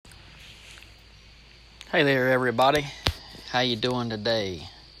Hey there, everybody. How you doing today?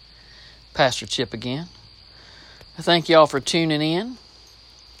 Pastor Chip again. I thank y'all for tuning in.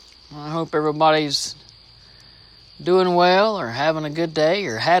 I hope everybody's doing well or having a good day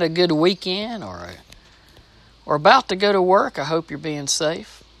or had a good weekend or about to go to work. I hope you're being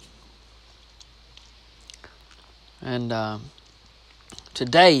safe. And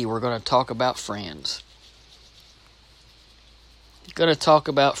today we're going to talk about friends. Going to talk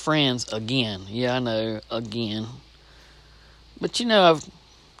about friends again. Yeah, I know, again. But I've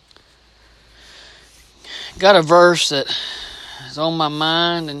got a verse that is on my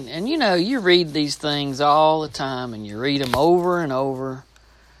mind. And you read these things all the time. And you read them over and over.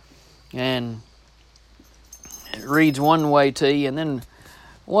 And it reads one way to you. And then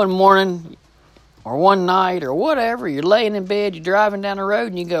one morning or one night or whatever, you're laying in bed, you're driving down the road,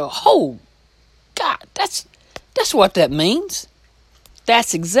 and you go, oh, God, that's what that means.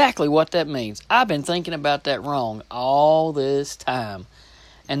 That's exactly what that means. I've been thinking about that wrong all this time.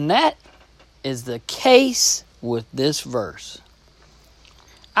 And that is the case with this verse.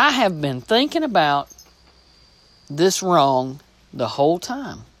 I have been thinking about this wrong the whole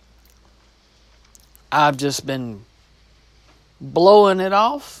time. I've just been blowing it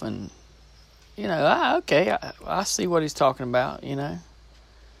off and, I see what he's talking about,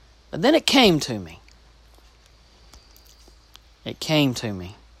 But then it came to me. It came to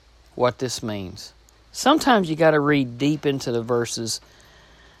me what this means. Sometimes you got to read deep into the verses,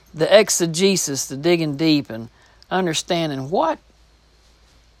 the exegesis, the digging deep and understanding what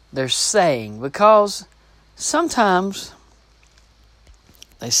they're saying, because sometimes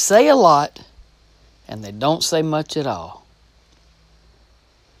they say a lot and they don't say much at all.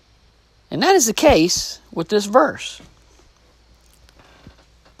 And that is the case with this verse.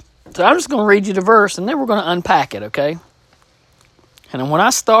 So I'm just going to read you the verse and then we're going to unpack it, okay? And when I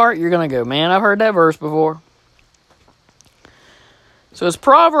start, you're going to go, man, I've heard that verse before. So it's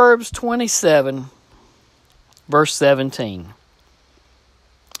Proverbs 27, verse 17.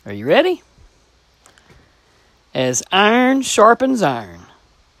 Are you ready? As iron sharpens iron,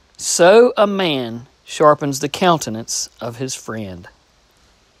 so a man sharpens the countenance of his friend.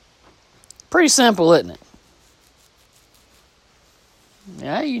 Pretty simple, isn't it?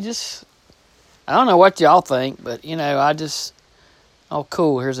 Yeah, I don't know what y'all think, but, oh,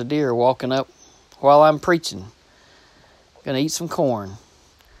 cool, here's a deer walking up while I'm preaching. Gonna eat some corn.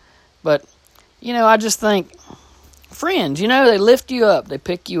 But, I just think, friends, they lift you up, they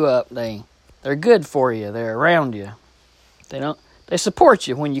pick you up, they're good for you, they're around you. They support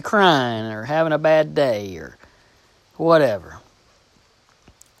you when you're crying or having a bad day or whatever.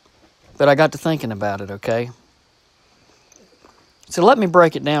 But I got to thinking about it, okay? So let me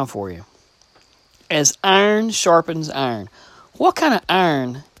break it down for you. As iron sharpens iron. What kind of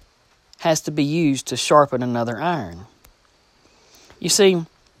iron has to be used to sharpen another iron? You see,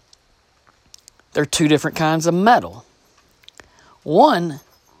 there are two different kinds of metal. One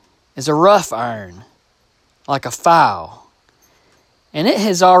is a rough iron, like a file. And it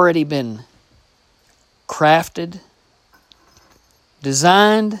has already been crafted,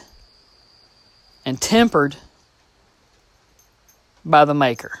 designed, and tempered by the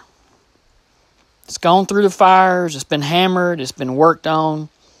maker. It's gone through the fires, it's been hammered, it's been worked on,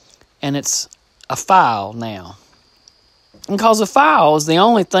 and it's a file now. And because a file is the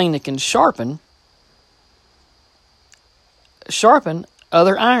only thing that can sharpen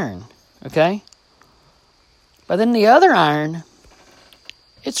other iron, okay? But then the other iron,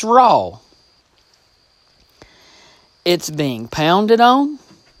 it's raw. It's being pounded on.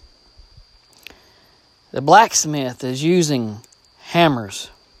 The blacksmith is using hammers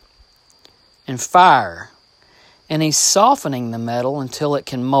and fire, and he's softening the metal until it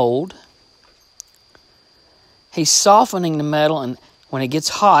can mold. He's softening the metal, and when it gets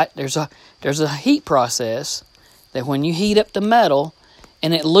hot, there's a heat process that when you heat up the metal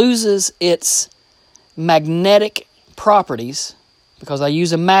and it loses its magnetic properties, because I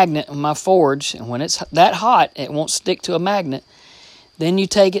use a magnet in my forge, and when it's that hot, it won't stick to a magnet. Then you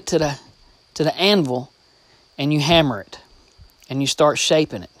take it to the anvil and you hammer it and you start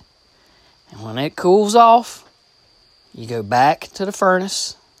shaping it. And when it cools off, you go back to the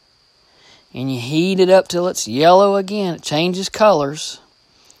furnace and you heat it up till it's yellow again. It changes colors.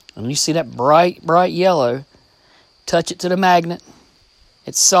 And you see that bright, bright yellow. Touch it to the magnet.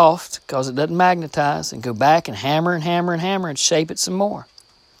 It's soft because it doesn't magnetize. And go back and hammer and hammer and hammer and shape it some more.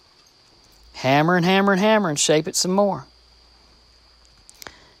 Hammer and hammer and hammer and shape it some more.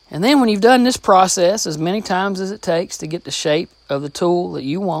 And then when you've done this process as many times as it takes to get the shape of the tool that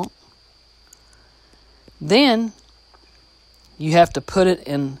you want, then you have to put it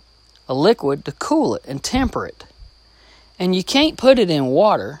in a liquid to cool it and temper it. And you can't put it in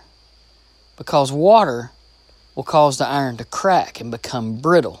water because water will cause the iron to crack and become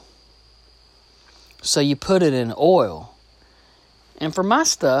brittle. So you put it in oil. And for my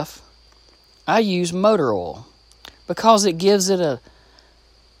stuff, I use motor oil because it gives it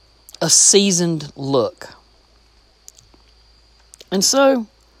a seasoned look. And so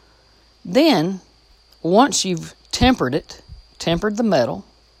then, once you've tempered the metal,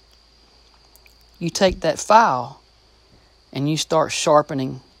 you take that file and you start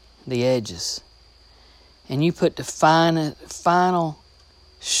sharpening the edges. And you put the final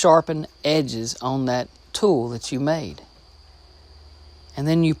sharpened edges on that tool that you made. And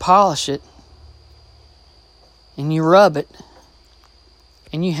then you polish it and you rub it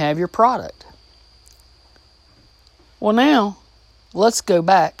and you have your product. Well, now, let's go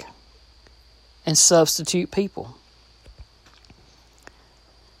back and substitute people.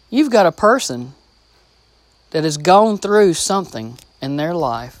 You've got a person that has gone through something in their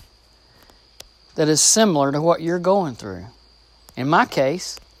life that is similar to what you're going through. In my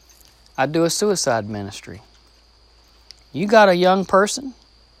case, I do a suicide ministry. You got a young person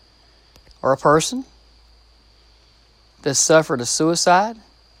or a person that suffered a suicide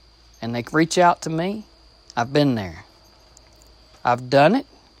and they reach out to me, I've been there. I've done it.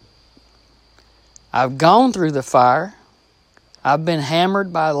 I've gone through the fire. I've been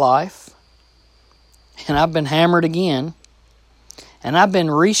hammered by life. And I've been hammered again. And I've been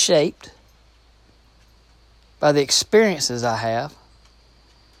reshaped by the experiences I have.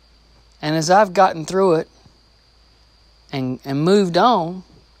 And as I've gotten through it and moved on,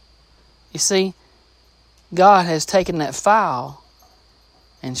 you see, God has taken that file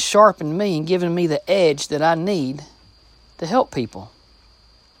and sharpened me and given me the edge that I need to help people.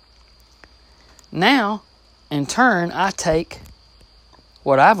 Now, in turn, I take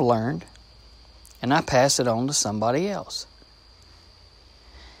what I've learned and I pass it on to somebody else.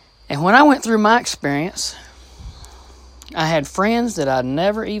 And when I went through my experience, I had friends that I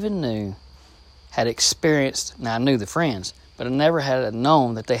never even knew had experienced, now I knew the friends, but I never had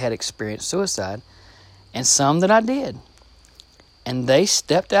known that they had experienced suicide, and some that I did. And they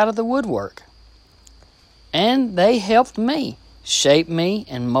stepped out of the woodwork. And they helped me, shape me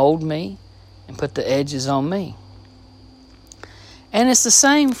and mold me and put the edges on me. And it's the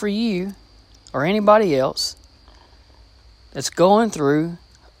same for you or anybody else that's going through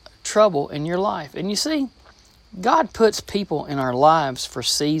trouble in your life. And you see, God puts people in our lives for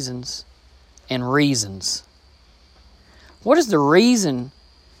seasons and reasons. What is the reason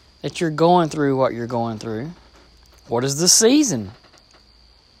that you're going through what you're going through? What is the season?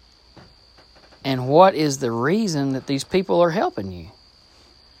 And what is the reason that these people are helping you?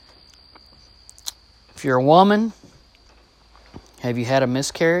 If you're a woman, have you had a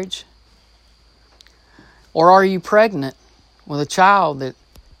miscarriage? Or are you pregnant with a child that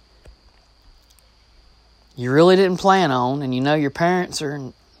you really didn't plan on, and you know your parents are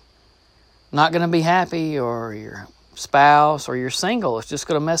not going to be happy, or your spouse, or you're single, it's just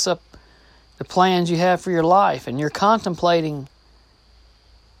going to mess up the plans you have for your life, and you're contemplating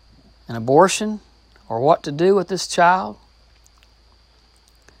an abortion or what to do with this child?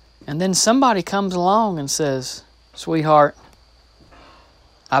 And then somebody comes along and says, "Sweetheart,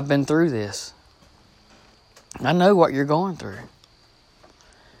 I've been through this. I know what you're going through."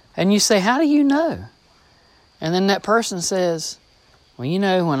 And you say, "How do you know?" And then that person says, "Well, you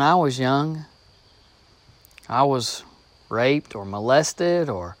know, when I was young, I was raped or molested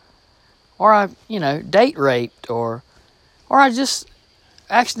or I, date raped or I just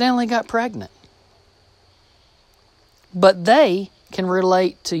accidentally got pregnant." But they can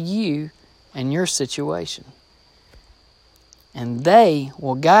relate to you and your situation. And they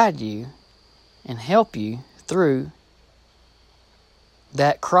will guide you and help you through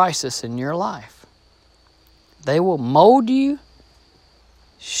that crisis in your life. They will mold you,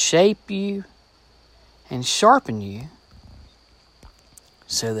 shape you, and sharpen you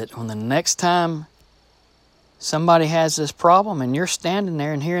so that when the next time somebody has this problem and you're standing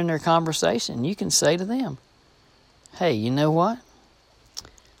there and hearing their conversation, you can say to them, "Hey, you know what?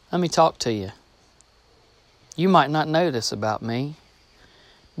 Let me talk to you. You might not know this about me,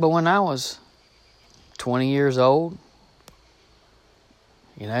 but when I was 20 years old,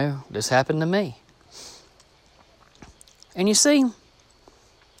 this happened to me." And you see,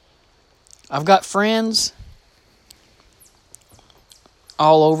 I've got friends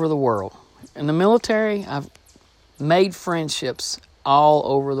all over the world. In the military, I've made friendships all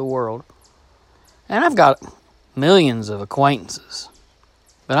over the world. And I've got millions of acquaintances.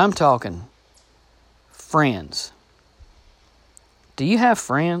 But I'm talking friends. Do you have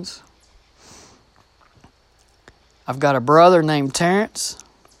friends? I've got a brother named Terrence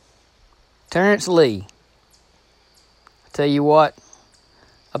Lee. I tell you what,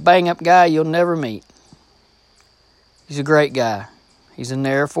 a bang-up guy you'll never meet. He's a great guy. He's in the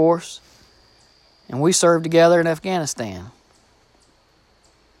Air Force, and we served together in Afghanistan.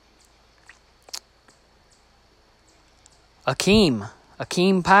 Akeem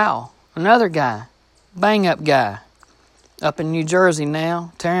Powell, another guy, bang-up guy, up in New Jersey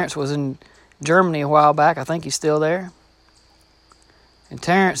now. Terrence was in Germany a while back. I think he's still there. And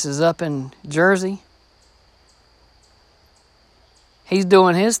Terrence is up in Jersey. He's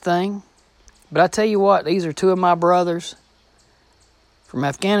doing his thing. But I tell you what, these are two of my brothers from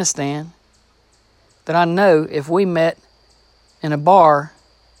Afghanistan that I know if we met in a bar,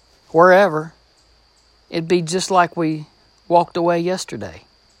 wherever, it'd be just like we walked away yesterday.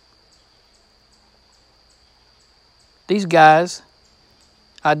 These guys,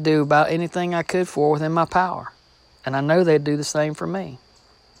 I'd do about anything I could for within my power. And I know they'd do the same for me.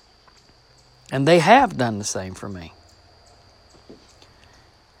 And they have done the same for me.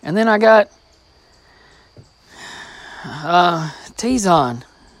 And then I got Tizon,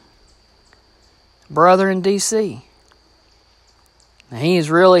 brother in D.C. And he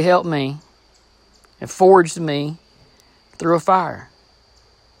has really helped me and forged me through a fire.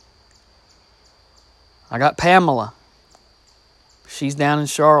 I got Pamela. She's down in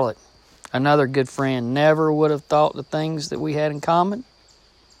Charlotte. Another good friend. Never would have thought the things that we had in common.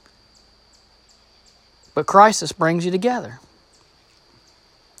 But crisis brings you together.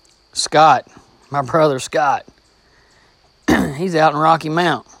 Scott, my brother Scott. He's out in Rocky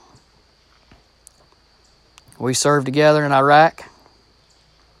Mount. We served together in Iraq.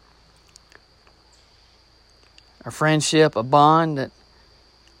 A friendship, a bond that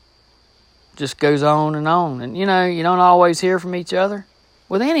just goes on. And you know, you don't always hear from each other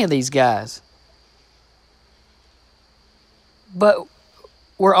with any of these guys. But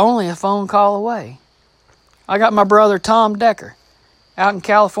we're only a phone call away. I got my brother Tom Decker out in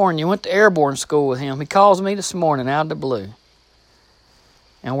California. Went to airborne school with him. He calls me this morning out of the blue.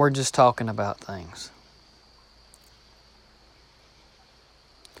 And we're just talking about things.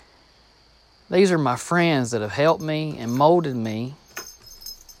 These are my friends that have helped me and molded me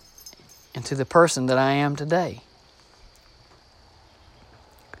into the person that I am today.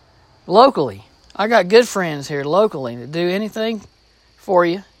 Locally, I got good friends here locally that do anything for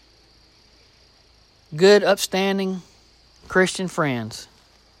you. Good, upstanding Christian friends.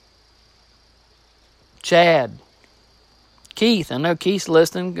 Chad. Keith. I know Keith's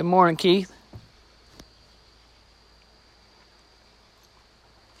listening. Good morning, Keith.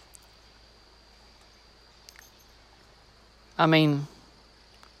 I mean,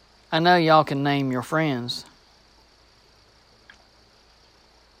 I know y'all can name your friends.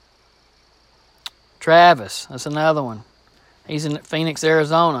 Travis, that's another one. He's in Phoenix,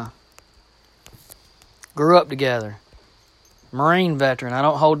 Arizona. Grew up together. Marine veteran. I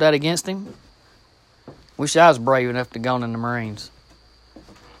don't hold that against him. Wish I was brave enough to go in the Marines.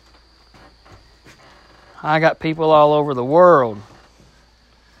 I got people all over the world.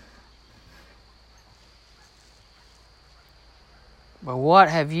 But what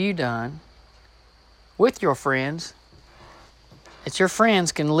have you done with your friends that your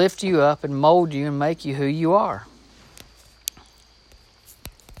friends can lift you up and mold you and make you who you are?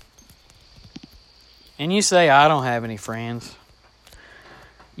 And you say, I don't have any friends.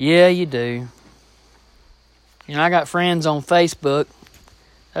 Yeah, you do. You know, I got friends on Facebook.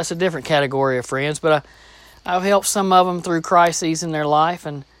 That's a different category of friends, but I've helped some of them through crises in their life,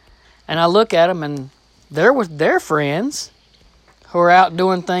 and I look at them, and they're with their friends who are out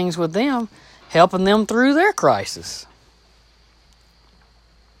doing things with them, helping them through their crisis.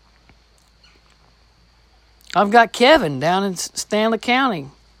 I've got Kevin down in Stanley County,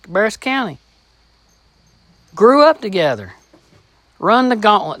 Cabarrus County. Grew up together. Run the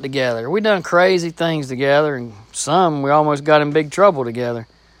gauntlet together. We done crazy things together, and some we almost got in big trouble together.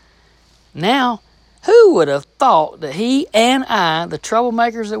 Now, who would have thought that he and I, the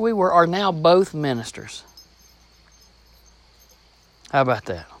troublemakers that we were, are now both ministers? How about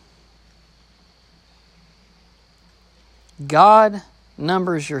that? God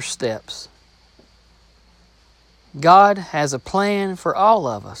numbers your steps. God has a plan for all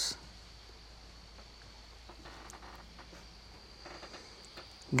of us.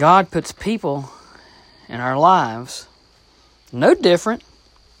 God puts people in our lives no different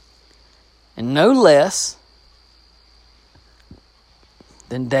and no less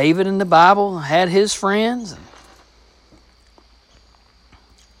than David in the Bible had his friends, and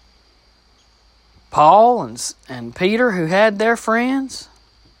Paul and Peter who had their friends.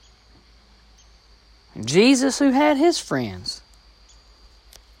 Jesus, who had his friends.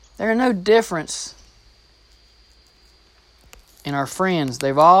 There are no difference in our friends.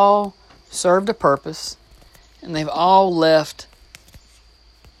 They've all served a purpose, and they've all left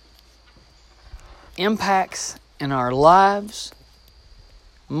impacts in our lives,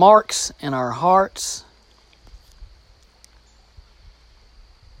 marks in our hearts,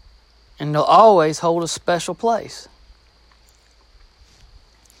 and they'll always hold a special place.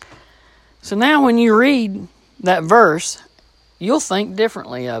 So now when you read that verse, you'll think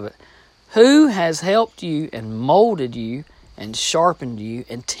differently of it. Who has helped you and molded you and sharpened you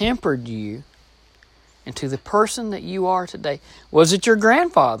and tempered you into the person that you are today? Was it your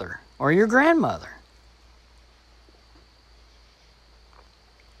grandfather or your grandmother?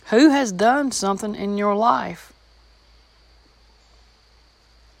 Who has done something in your life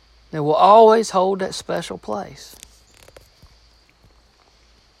that will always hold that special place?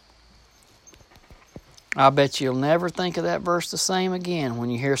 I bet you'll never think of that verse the same again when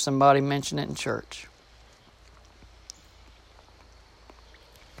you hear somebody mention it in church.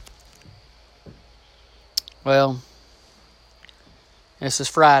 Well, this is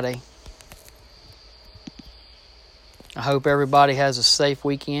Friday. I hope everybody has a safe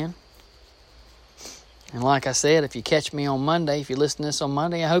weekend. And like I said, if you catch me on Monday, if you listen to this on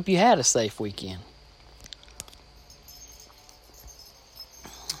Monday, I hope you had a safe weekend.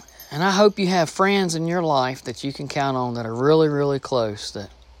 And I hope you have friends in your life that you can count on that are really, really close, that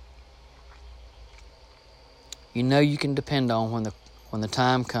you know you can depend on when the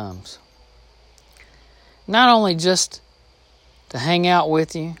time comes. Not only just to hang out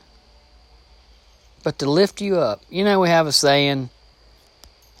with you, but to lift you up. You know, we have a saying,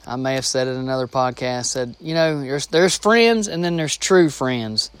 I may have said it in another podcast, said, you know, there's friends and then there's true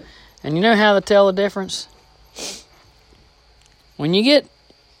friends. And you know how to tell the difference? When you get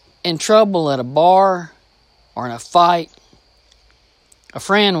in trouble at a bar or in a fight, a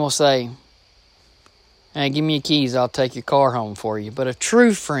friend will say, hey, give me your keys, I'll take your car home for you. But a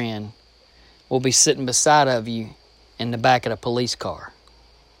true friend will be sitting beside of you in the back of the police car.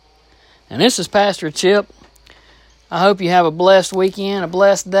 And this is Pastor Chip. I hope you have a blessed weekend, a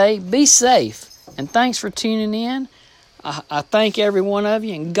blessed day. Be safe. And thanks for tuning in. I thank every one of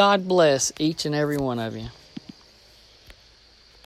you, and God bless each and every one of you.